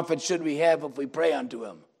 what profit should we have if we pray unto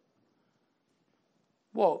him?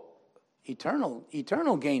 Well, eternal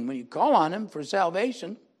gain. When you call on him for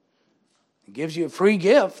salvation, he gives you a free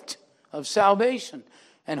gift of salvation.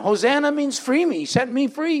 And Hosanna means free me, set me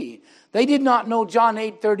free. They did not know John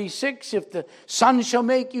 8:36, if the Son shall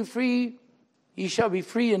make you free, ye shall be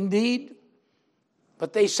free indeed.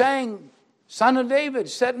 But they sang, Son of David,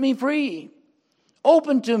 set me free.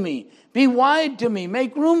 Open to me, be wide to me,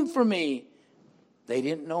 make room for me. They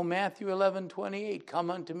didn't know Matthew 11:28,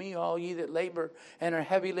 come unto me, all ye that labor and are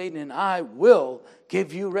heavy laden, and I will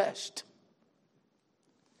give you rest.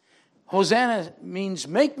 Hosanna means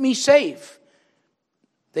make me safe.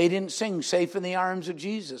 They didn't sing safe in the arms of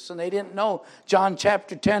Jesus. And they didn't know John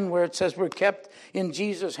chapter 10 where it says we're kept in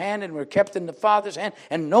Jesus' hand and we're kept in the Father's hand.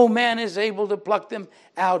 And no man is able to pluck them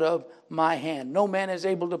out of my hand. No man is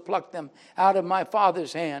able to pluck them out of my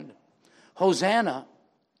Father's hand. Hosanna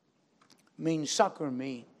means succor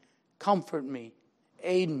me, comfort me,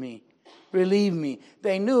 aid me, relieve me.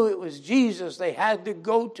 They knew it was Jesus they had to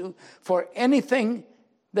go to for anything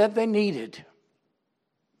that they needed.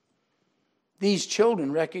 These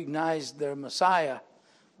children recognized their Messiah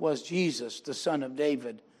was Jesus, the Son of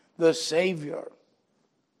David, the Savior.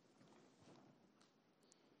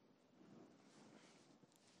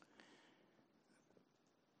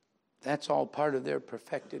 That's all part of their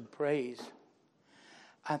perfected praise.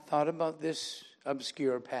 I thought about this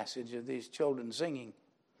obscure passage of these children singing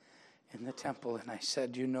in the temple, and I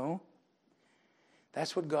said, you know,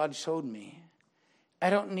 that's what God showed me.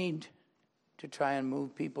 I don't need to try and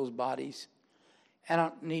move people's bodies. I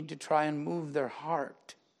don't need to try and move their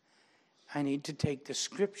heart. I need to take the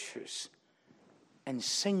scriptures and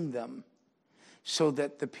sing them so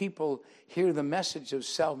that the people hear the message of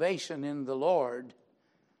salvation in the Lord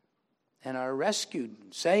and are rescued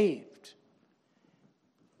and saved.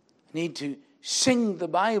 I need to sing the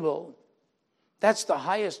Bible. That's the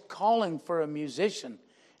highest calling for a musician.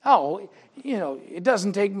 Oh, you know, it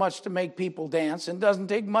doesn't take much to make people dance, and it doesn't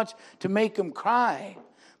take much to make them cry.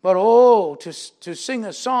 But to sing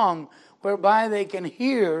a song whereby they can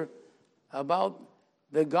hear about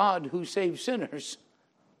the God who saves sinners.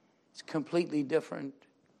 It's a completely different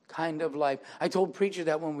kind of life. I told preacher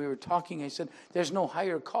that when we were talking. I said, there's no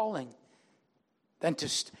higher calling than to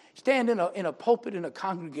stand in a pulpit in a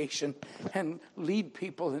congregation and lead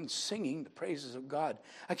people in singing the praises of God.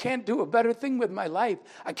 I can't do a better thing with my life.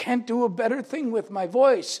 I can't do a better thing with my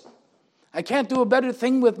voice. I can't do a better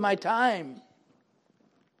thing with my time.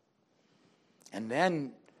 And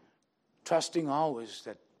then trusting always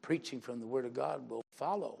that preaching from the Word of God will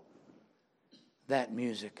follow that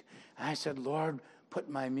music. I said, Lord, put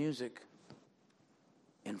my music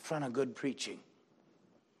in front of good preaching.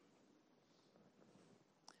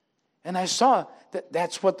 And I saw that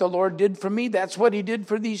that's what the Lord did for me. That's what he did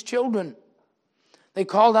for these children. They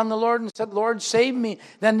called on the Lord and said, Lord, save me.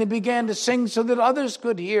 Then they began to sing so that others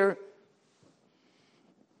could hear.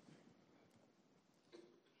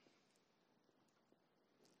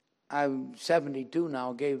 I'm 72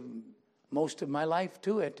 now, gave most of my life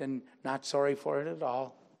to it and not sorry for it at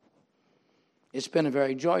all. It's been a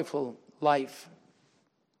very joyful life.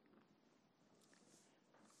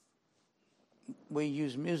 We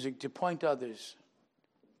use music to point others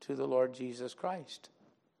to the Lord Jesus Christ,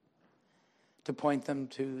 to point them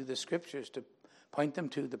to the Scriptures, to point them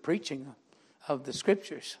to the preaching of the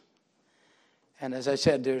Scriptures. And as I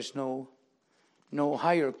said, there's no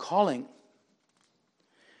higher calling.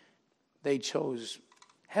 They chose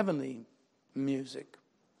heavenly music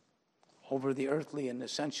over the earthly and the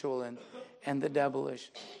sensual and the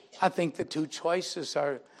devilish. I think the two choices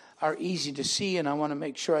are easy to see, and I want to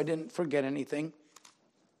make sure I didn't forget anything.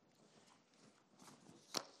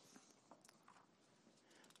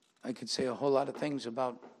 I could say a whole lot of things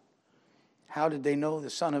about how did they know the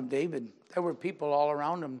Son of David. There were people all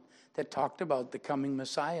around him that talked about the coming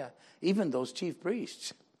Messiah, even those chief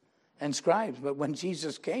priests and scribes. But when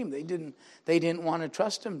Jesus came, they didn't want to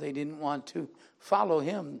trust him. They didn't want to follow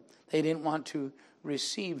him. They didn't want to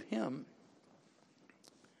receive him.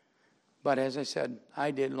 But as I said,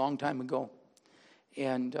 I did a long time ago.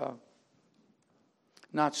 And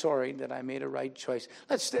not sorry that I made a right choice.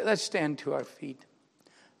 Let's stand to our feet.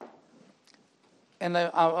 And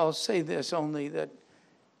I'll say this only, that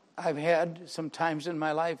I've had some times in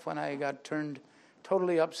my life when I got turned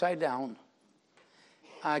totally upside down.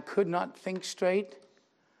 I could not think straight.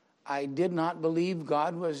 I did not believe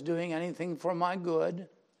God was doing anything for my good.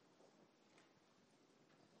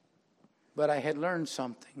 But I had learned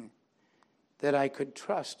something, that I could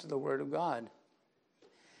trust the Word of God.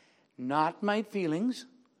 Not my feelings,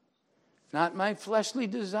 not my fleshly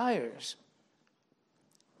desires.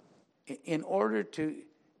 In order to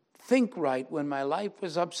think right when my life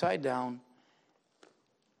was upside down,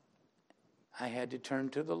 I had to turn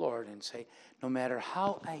to the Lord and say, no matter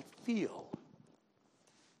how I feel,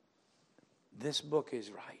 this book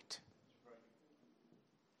is right.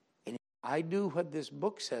 And if I do what this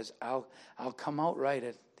book says, I'll come out right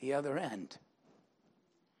at the other end.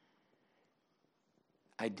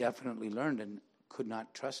 I definitely learned and could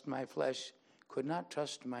not trust my flesh, could not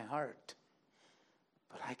trust my heart.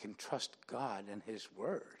 But I can trust God and His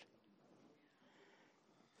Word.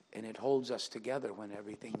 And it holds us together when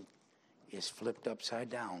everything is flipped upside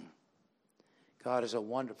down. God is a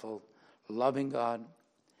wonderful, loving God.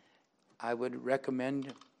 I would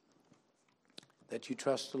recommend that you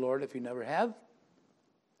trust the Lord if you never have.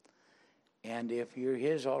 And if you're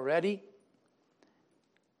His already,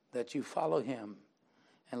 that you follow Him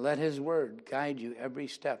and let His Word guide you every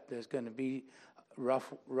step. There's going to be a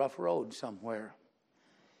rough road somewhere.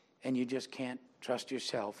 And you just can't trust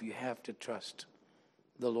yourself. You have to trust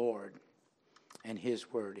the Lord and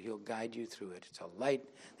His Word. He'll guide you through it. It's a light.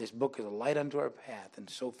 This book is a light unto our path and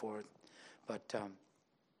so forth. But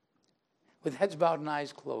with heads bowed and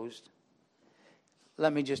eyes closed,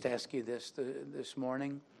 let me just ask you this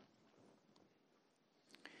morning.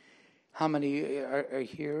 How many are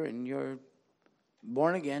here and you're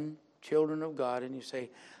born again, children of God, and you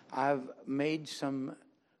say, I've made some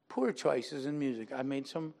poor choices in music. I've made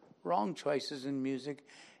some wrong choices in music,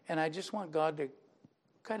 and I just want God to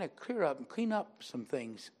kind of clear up and clean up some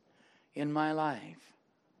things in my life.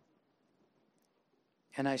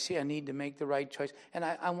 And I see I need to make the right choice, and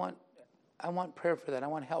I want prayer for that. I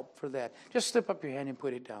want help for that. Just slip up your hand and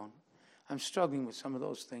put it down. I'm struggling with some of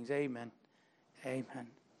those things. Amen. Amen.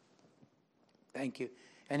 Thank you.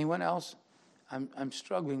 Anyone else? I'm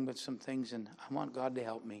struggling with some things, and I want God to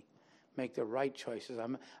help me make the right choices.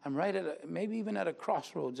 I'm right at maybe even at a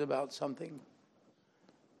crossroads about something.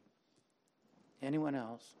 Anyone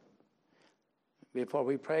else? Before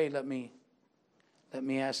we pray, let me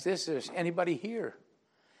ask this: is anybody here?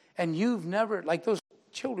 And you've never, like those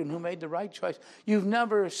children who made the right choice, you've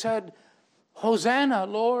never said, Hosanna,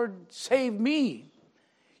 Lord, save me.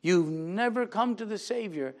 You've never come to the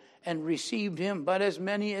Savior and received Him, but as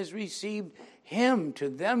many as received Him, to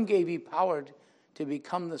them gave He power to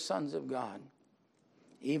become the sons of God,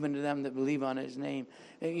 even to them that believe on His name.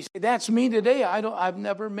 And you say, that's me today. I've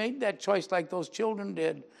never made that choice like those children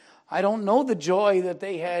did. I don't know the joy that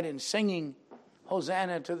they had in singing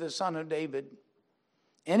Hosanna to the Son of David.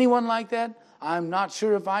 Anyone like that? I'm not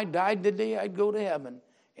sure if I died today I'd go to heaven.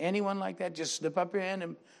 Anyone like that? Just slip up your hand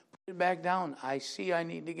and put it back down. I see I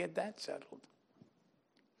need to get that settled.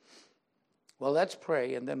 Well, let's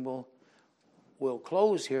pray, and then we'll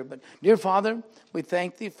close here. But dear Father, we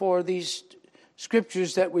thank Thee for these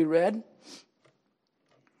scriptures that we read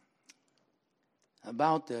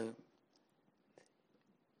about the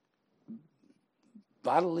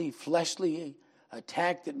bodily, fleshly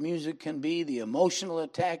attack that music can be, the emotional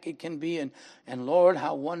attack it can be, and Lord,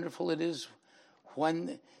 how wonderful it is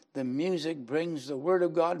when the music brings the Word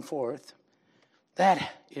of God forth.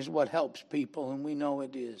 That is what helps people, and we know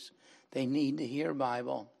it is. They need to hear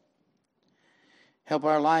Bible. Help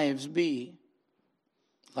our lives be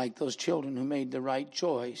like those children who made the right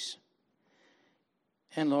choice.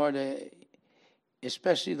 And Lord,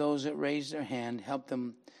 especially those that raise their hand, help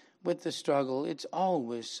them with the struggle. It's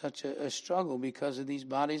always such a struggle because of these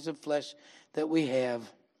bodies of flesh that we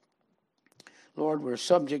have. Lord, we're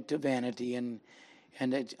subject to vanity, and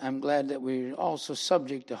I'm glad that we're also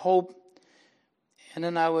subject to hope. And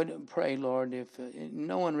then I would pray, Lord, if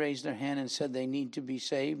no one raised their hand and said they need to be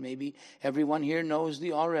saved, maybe everyone here knows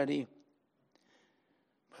Thee already.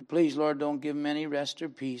 Please, Lord, don't give them any rest or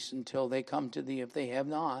peace until they come to thee, if they have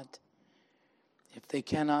not. If they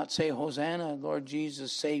cannot say, Hosanna, Lord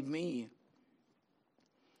Jesus, save me.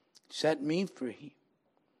 Set me free.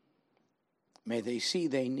 May they see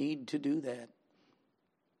they need to do that.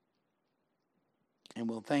 And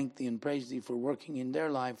we'll thank thee and praise thee for working in their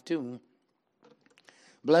life too.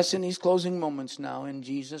 Bless in these closing moments now, in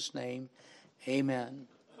Jesus' name, amen.